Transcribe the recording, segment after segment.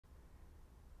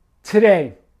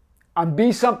Today, on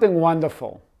Be Something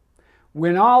Wonderful,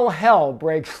 when all hell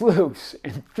breaks loose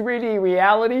in 3D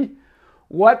reality,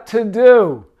 what to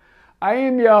do? I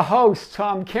am your host,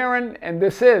 Tom Karen, and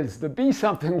this is the Be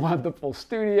Something Wonderful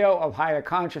studio of higher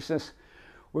consciousness,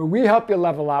 where we help you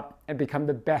level up and become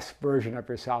the best version of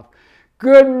yourself.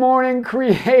 Good morning,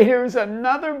 creators.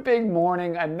 Another big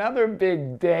morning, another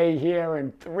big day here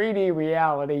in 3D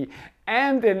reality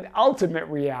and in ultimate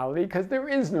reality, because there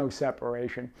is no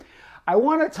separation. I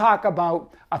want to talk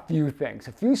about a few things,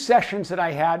 a few sessions that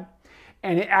I had,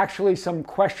 and actually some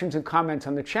questions and comments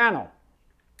on the channel.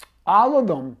 All of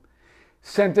them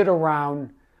centered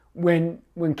around when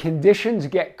conditions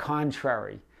get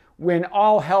contrary, when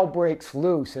all hell breaks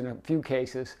loose in a few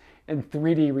cases in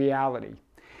 3D reality.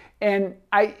 And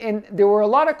there were a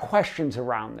lot of questions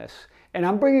around this. And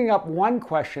I'm bringing up one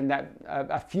question that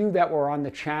a few that were on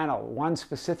the channel, one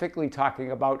specifically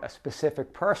talking about a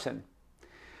specific person,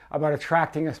 about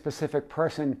attracting a specific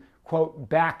person, quote,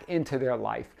 back into their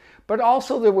life. But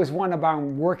also there was one about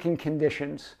working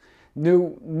conditions,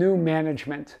 new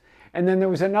management, and then there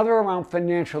was another around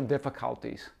financial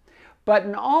difficulties. But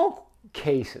in all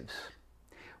cases,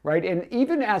 right, and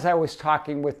even as I was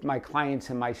talking with my clients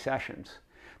in my sessions,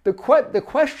 the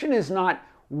question is not,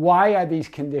 why are these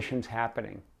conditions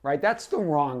happening, right? That's the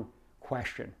wrong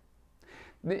question.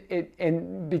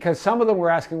 And because some of them were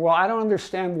asking, well, I don't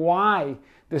understand why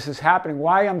this is happening,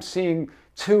 why I'm seeing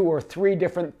 2 or 3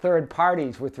 different third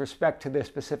parties with respect to this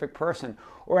specific person.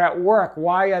 Or at work,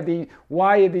 why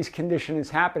are these conditions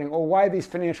happening? Or why are these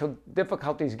financial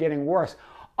difficulties getting worse?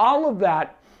 All of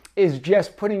that is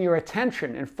just putting your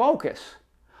attention and focus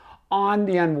on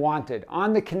the unwanted,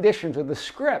 on the conditions of the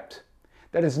script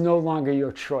that is no longer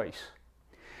your choice.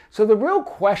 So the real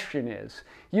question is,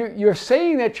 you're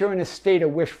saying that you're in a state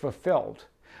of wish fulfilled,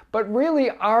 but really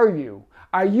are you?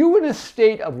 Are you in a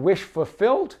state of wish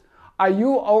fulfilled? Are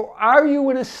you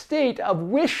in a state of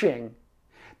wishing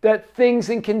that things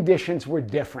and conditions were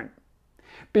different?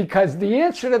 Because the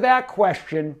answer to that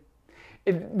question,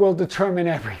 it will determine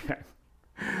everything,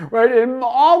 right? In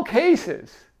all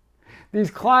cases, these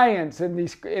clients and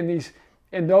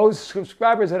those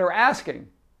subscribers that are asking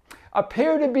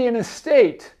appear to be in a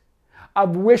state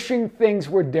of wishing things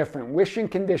were different, wishing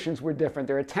conditions were different.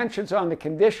 Their attention's on the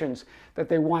conditions that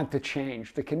they want to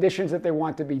change, the conditions that they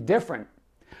want to be different,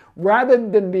 rather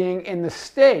than being in the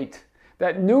state,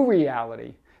 that new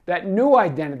reality, that new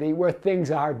identity where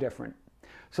things are different.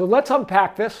 So let's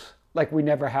unpack this like we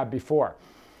never have before.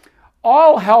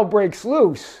 All hell breaks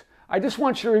loose. I just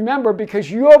want you to remember, because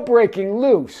you're breaking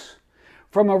loose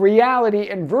from a reality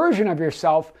and version of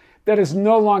yourself that is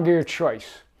no longer your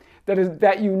choice,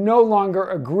 that you no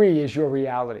longer agree is your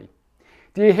reality.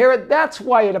 Do you hear it? That's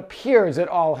why it appears that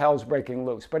all hell's breaking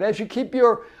loose. But as you keep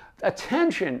your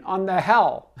attention on the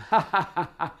hell,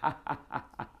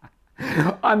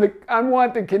 on the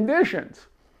unwanted conditions,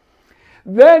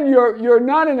 then you're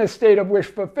not in a state of wish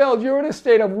fulfilled. You're in a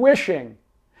state of wishing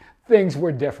things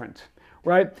were different,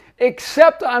 right?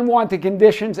 Accept unwanted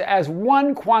conditions as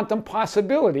one quantum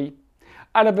possibility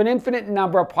out of an infinite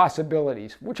number of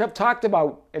possibilities, which I've talked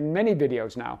about in many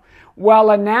videos now,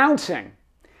 while announcing,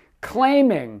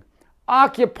 claiming,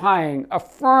 occupying,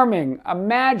 affirming,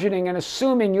 imagining, and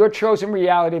assuming your chosen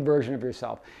reality version of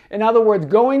yourself. In other words,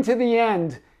 going to the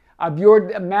end of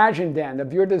your imagined end,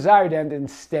 of your desired end,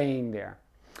 and staying there.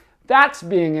 That's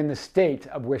being in the state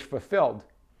of wish fulfilled.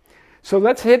 So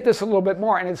let's hit this a little bit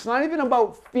more. And it's not even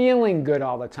about feeling good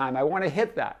all the time. I want to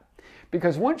hit that.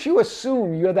 Because once you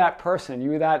assume you're that person,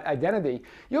 you're that identity,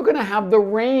 you're going to have the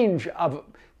range of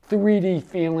 3D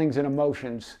feelings and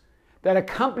emotions that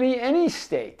accompany any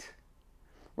state,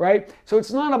 right? So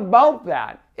it's not about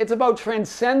that. It's about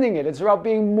transcending it. It's about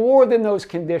being more than those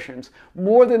conditions,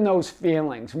 more than those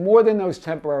feelings, more than those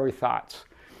temporary thoughts.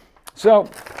 So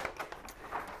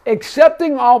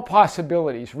accepting all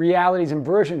possibilities, realities, and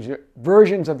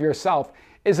versions of yourself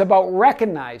is about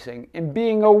recognizing and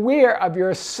being aware of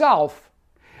yourself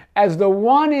as the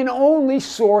one and only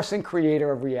source and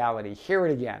creator of reality. Hear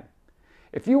it again.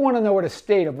 If you want to know what a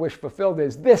state of wish fulfilled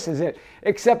is, this is it.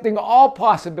 Accepting all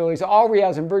possibilities, all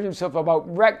realities, and versions of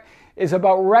yourself is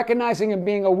about recognizing and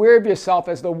being aware of yourself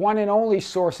as the one and only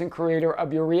source and creator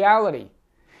of your reality.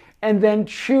 And then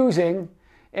choosing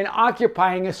and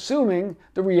occupying, assuming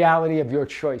the reality of your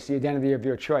choice, the identity of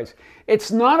your choice.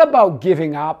 It's not about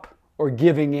giving up or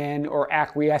giving in or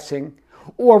acquiescing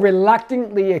or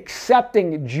reluctantly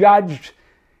accepting judged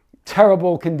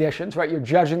terrible conditions, right? You're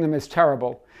judging them as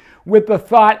terrible with the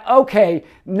thought, okay,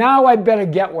 now I better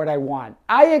get what I want.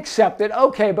 I accept it,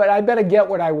 okay, but I better get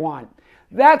what I want.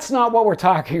 That's not what we're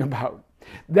talking about.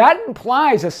 That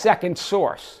implies a second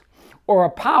source or a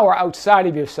power outside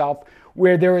of yourself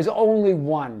where there is only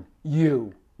one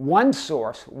you, one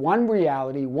source, one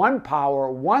reality, one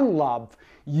power, one love,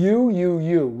 you,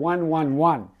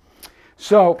 one.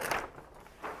 So,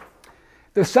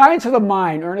 the science of the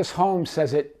mind, Ernest Holmes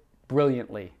says it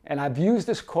brilliantly. And I've used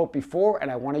this quote before, and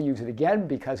I want to use it again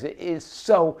because it is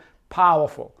so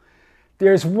powerful.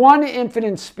 There's one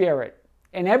infinite spirit,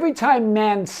 and every time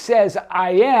man says,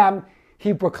 I am,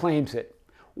 he proclaims it.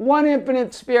 One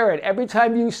infinite spirit. Every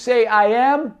time you say, I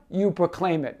am, you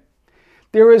proclaim it.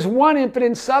 There is one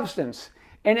infinite substance,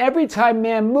 and every time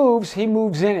man moves, he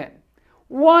moves in it.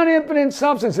 One infinite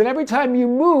substance, and every time you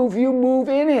move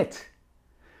in it.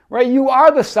 Right? You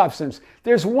are the substance.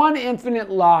 There's one infinite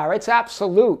law. It's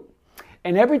absolute.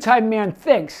 And every time man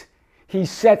thinks, he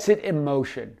sets it in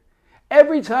motion.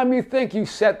 Every time you think, you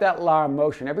set that law in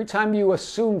motion. Every time you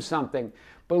assume something,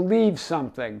 believe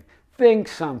something, think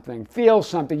something, feel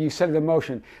something, you set it in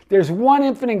motion. There's one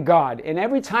infinite God, and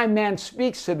every time man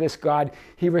speaks to this God,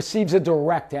 he receives a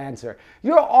direct answer.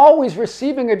 You're always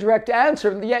receiving a direct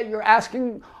answer, yet you're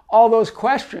asking all those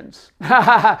questions.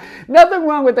 Nothing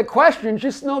wrong with the questions,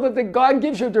 just know that the God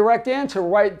gives you a direct answer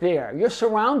right there. You're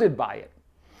surrounded by it,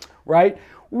 right?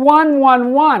 One.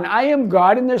 I am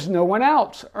God and there's no one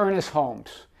else. Ernest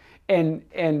Holmes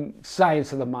in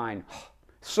Science of the Mind.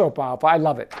 So powerful. I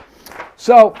love it.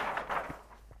 So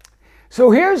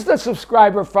here's the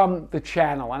subscriber from the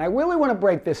channel, and I really want to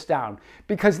break this down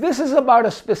because this is about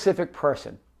a specific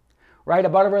person, right?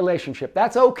 About a relationship.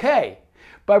 That's okay.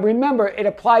 But remember, it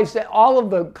applies to all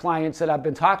of the clients that I've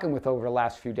been talking with over the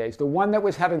last few days. The one that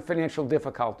was having financial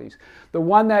difficulties, the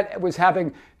one that was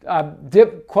having,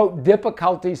 quote,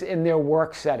 difficulties in their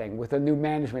work setting with a new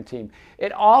management team.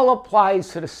 It all applies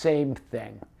to the same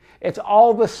thing. It's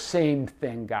all the same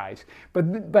thing, guys. But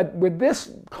with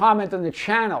this comment on the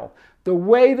channel, the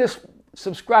way this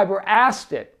subscriber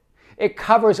asked it, it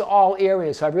covers all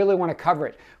areas. So I really want to cover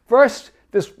it. First,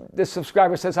 this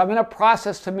subscriber says, I'm in a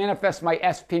process to manifest my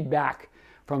SP back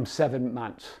from 7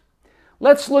 months.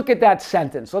 Let's look at that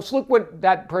sentence. Let's look what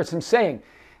that person's saying.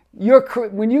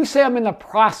 When you say I'm in the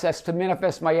process to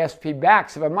manifest my SP back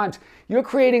 7 months, you're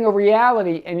creating a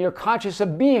reality and you're conscious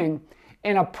of being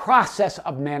in a process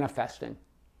of manifesting,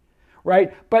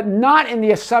 right? But not in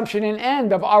the assumption and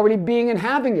end of already being and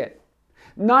having it.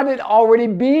 Not it already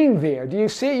being there. Do you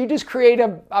see it? You just create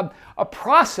a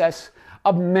process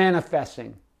of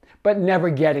manifesting, but never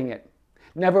getting it,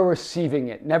 never receiving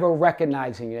it, never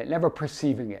recognizing it, never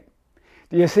perceiving it.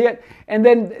 Do you see it? And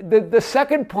then the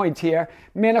second point here,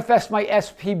 manifest my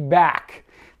SP back.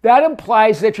 That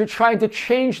implies that you're trying to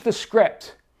change the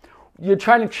script. You're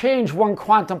trying to change one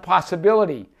quantum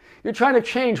possibility. You're trying to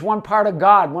change one part of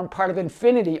God, one part of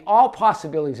infinity. All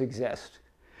possibilities exist,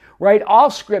 right? All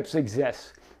scripts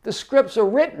exist. The scripts are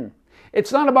written.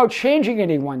 It's not about changing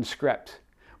any one script.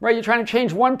 Right? You're trying to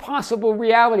change one possible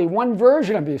reality, one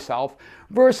version of yourself,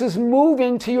 versus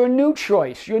moving to your new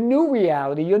choice, your new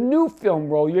reality, your new film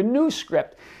role, your new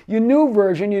script, your new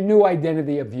version, your new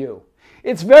identity of you.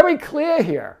 It's very clear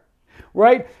here,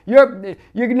 right? You're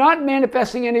not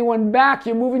manifesting anyone back.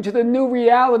 You're moving to the new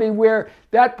reality where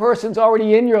that person's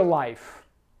already in your life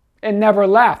and never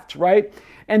left, right?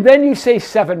 And then you say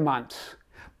 7 months,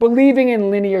 believing in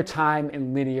linear time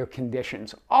and linear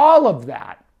conditions. All of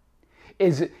that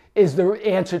is the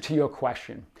answer to your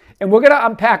question. And we're going to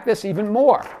unpack this even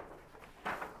more.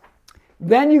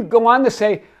 Then you go on to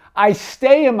say, I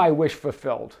stay in my wish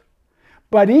fulfilled,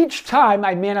 but each time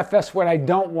I manifest what I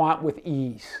don't want with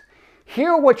ease.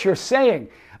 Hear what you're saying.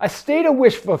 A state of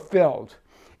wish fulfilled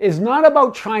is not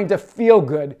about trying to feel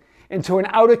good until an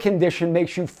outer condition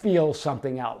makes you feel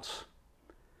something else.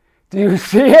 Do you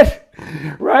see it?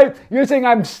 Right? You're saying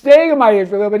I'm staying in my wish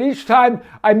fulfilled, but each time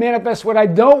I manifest what I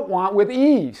don't want with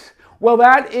ease. Well,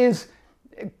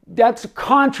 that's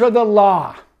contra the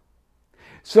law.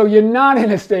 So you're not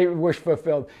in a state of wish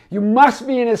fulfilled. You must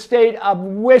be in a state of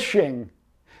wishing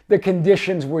the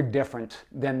conditions were different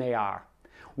than they are.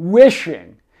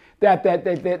 Wishing that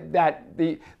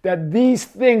these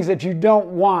things that you don't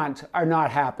want are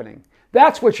not happening.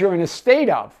 That's what you're in a state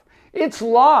of. It's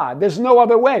law. There's no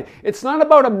other way. It's not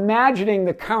about imagining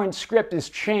the current script is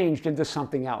changed into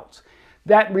something else.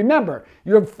 That, remember,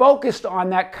 you're focused on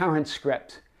that current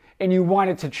script and you want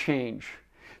it to change.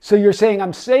 So you're saying,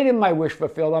 I'm staying in my wish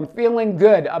fulfilled. I'm feeling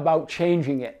good about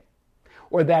changing it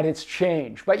or that it's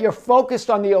changed. But you're focused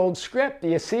on the old script. Do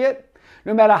you see it?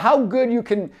 No matter how good you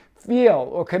can feel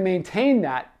or can maintain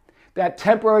that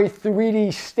temporary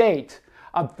 3D state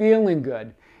of feeling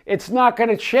good, It's not going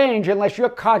to change unless you're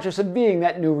conscious of being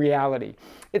that new reality.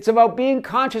 It's about being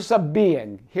conscious of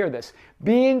being, hear this,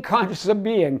 being conscious of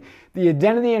being the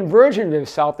identity and version of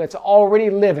yourself that's already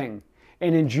living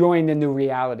and enjoying the new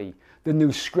reality, the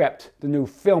new script, the new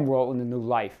film role in the new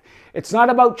life. It's not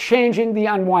about changing the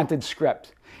unwanted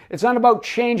script. It's not about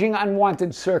changing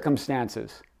unwanted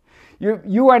circumstances.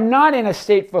 You are not in a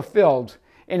state fulfilled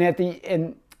and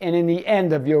in the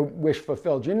end of your wish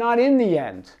fulfilled. You're not in the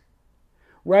end.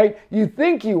 Right? You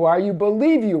think you are, you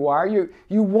believe you are,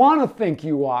 you want to think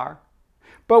you are.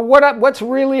 But what's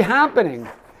really happening?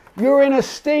 You're in a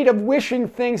state of wishing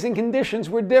things and conditions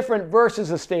were different versus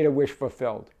a state of wish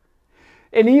fulfilled.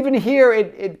 And even here,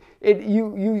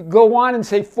 you go on and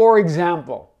say, for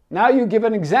example. Now you give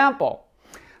an example.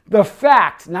 The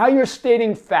fact, now you're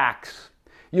stating facts.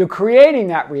 You're creating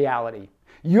that reality.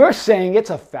 You're saying it's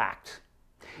a fact.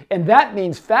 And that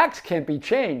means facts can't be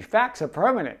changed. Facts are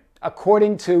permanent,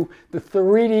 according to the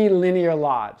 3D linear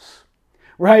laws,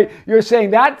 right? You're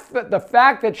saying that the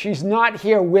fact that she's not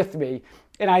here with me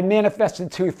and I manifested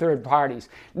 2 third parties.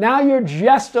 Now you're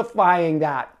justifying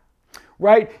that,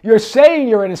 right? You're saying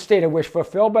you're in a state of wish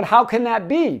fulfilled, but how can that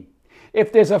be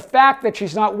if there's a fact that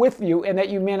she's not with you and that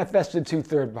you manifested 2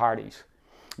 third parties,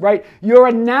 right? You're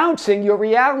announcing your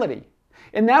reality.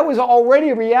 And that was already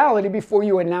a reality before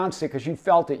you announced it because you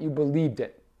felt it, you believed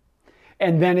it.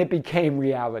 And then it became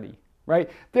reality, right?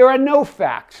 There are no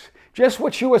facts, just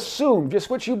what you assume, just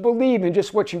what you believe, and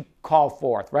just what you call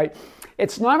forth, right?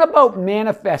 It's not about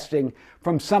manifesting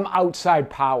from some outside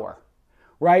power,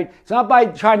 right? It's not by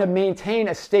trying to maintain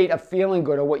a state of feeling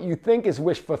good or what you think is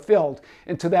wish fulfilled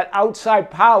until that outside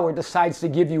power decides to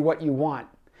give you what you want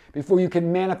before you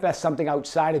can manifest something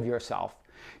outside of yourself.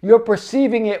 You're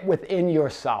perceiving it within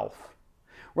yourself,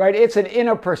 right? It's an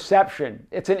inner perception.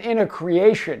 It's an inner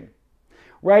creation.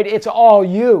 Right? It's all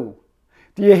you.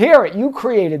 Do you hear it? You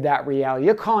created that reality.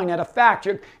 You're calling that a fact.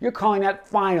 You're calling that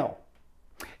final.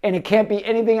 And it can't be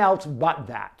anything else but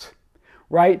that.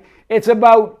 Right? It's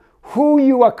about who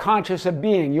you are conscious of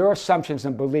being, your assumptions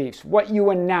and beliefs, what you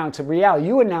announce of reality.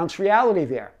 You announce reality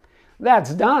there.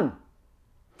 That's done.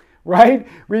 Right?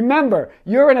 Remember,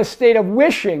 you're in a state of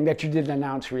wishing that you didn't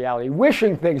announce reality,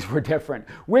 wishing things were different,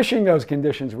 wishing those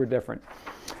conditions were different.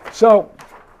 So,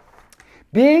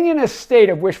 being in a state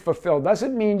of wish fulfilled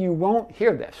doesn't mean you won't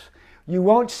hear this. You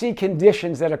won't see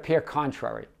conditions that appear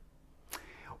contrary,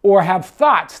 or have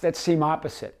thoughts that seem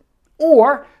opposite,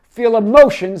 or feel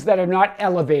emotions that are not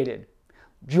elevated.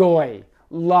 Joy,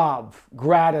 love,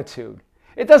 gratitude.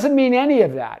 It doesn't mean any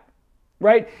of that,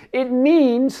 right? It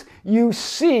means you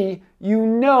see, you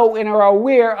know, and are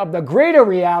aware of the greater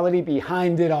reality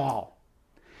behind it all.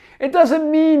 It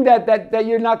doesn't mean that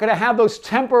you're not going to have those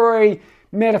temporary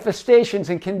manifestations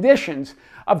and conditions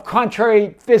of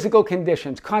contrary physical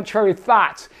conditions, contrary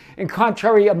thoughts, and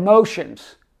contrary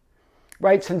emotions,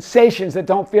 right? Sensations that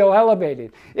don't feel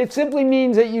elevated. It simply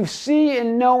means that you see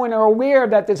and know and are aware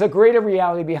that there's a greater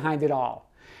reality behind it all.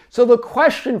 So the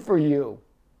question for you,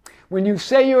 when you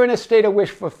say you're in a state of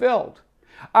wish fulfilled,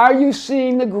 are you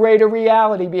seeing the greater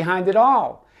reality behind it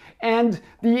all? And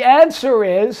the answer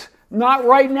is, not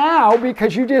right now,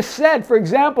 because you just said, for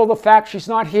example, the fact she's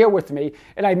not here with me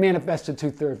and I manifested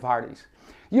 2 third parties.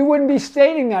 You wouldn't be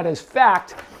stating that as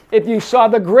fact if you saw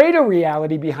the greater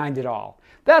reality behind it all.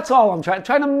 That's all I'm trying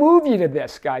to move you to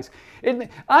this, guys.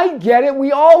 I get it.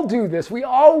 We all do this. We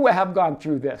all have gone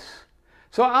through this.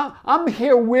 So I'm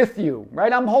here with you,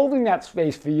 right? I'm holding that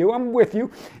space for you. I'm with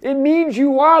you. It means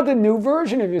you are the new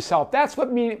version of yourself. That's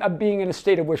what being in a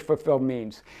state of wish fulfilled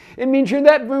means. It means you're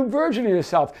that new version of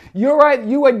yourself. You're right.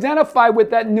 You identify with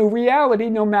that new reality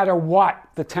no matter what.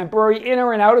 The temporary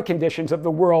inner and outer conditions of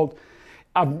the world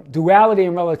of duality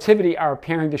and relativity are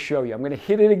appearing to show you. I'm going to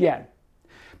hit it again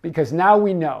because now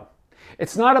we know.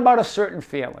 It's not about a certain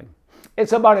feeling.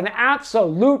 It's about an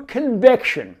absolute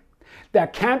conviction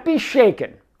that can't be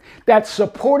shaken, that's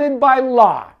supported by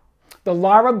law, the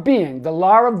law of being, the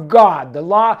law of God, the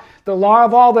law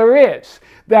of all there is,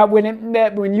 that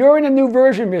when you're in a new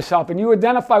version of yourself and you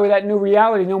identify with that new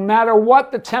reality, no matter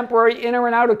what the temporary inner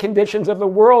and outer conditions of the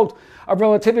world of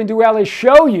relativity and duality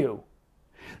show you,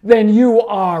 then you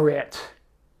are it.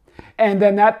 And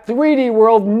then that 3D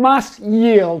world must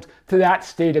yield to that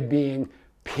state of being,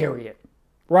 period.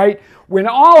 Right? When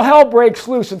all hell breaks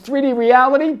loose in 3D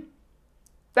reality,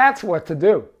 that's what to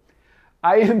do.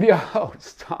 I am your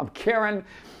host, Tom Caron,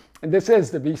 and this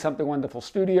is the Be Something Wonderful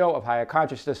studio of Higher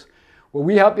Consciousness, where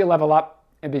we help you level up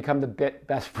and become the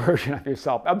best version of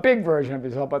yourself, a big version of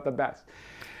yourself, but the best.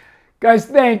 Guys,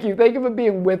 thank you. Thank you for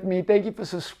being with me. Thank you for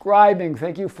subscribing.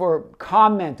 Thank you for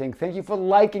commenting. Thank you for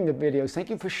liking the videos.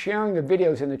 Thank you for sharing the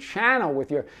videos in the channel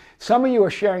with some of you are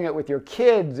sharing it with your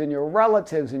kids and your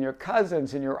relatives and your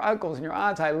cousins and your uncles and your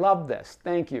aunts. I love this.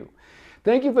 Thank you.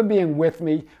 Thank you for being with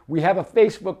me. We have a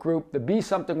Facebook group, the Be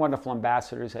Something Wonderful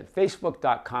Ambassadors, at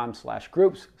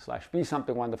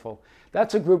facebook.com/groups/BeSomethingWonderful.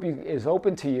 That's a group is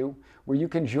open to you, where you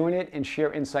can join it and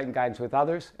share insight and guidance with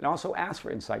others, and also ask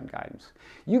for insight and guidance.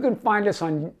 You can find us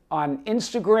on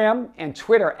Instagram and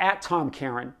Twitter at Tom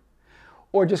Caron,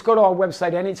 or just go to our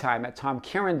website anytime at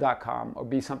tomcaron.com or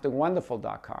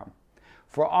BeSomethingWonderful.com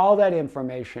for all that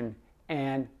information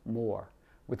and more.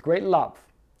 With great love,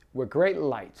 with great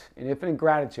light and infinite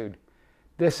gratitude,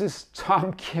 this is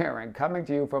Tom Caron coming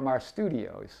to you from our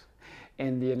studios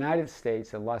in the United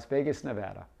States in Las Vegas,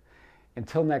 Nevada.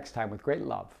 Until next time, with great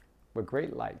love, with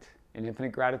great light and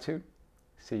infinite gratitude,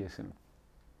 see you soon.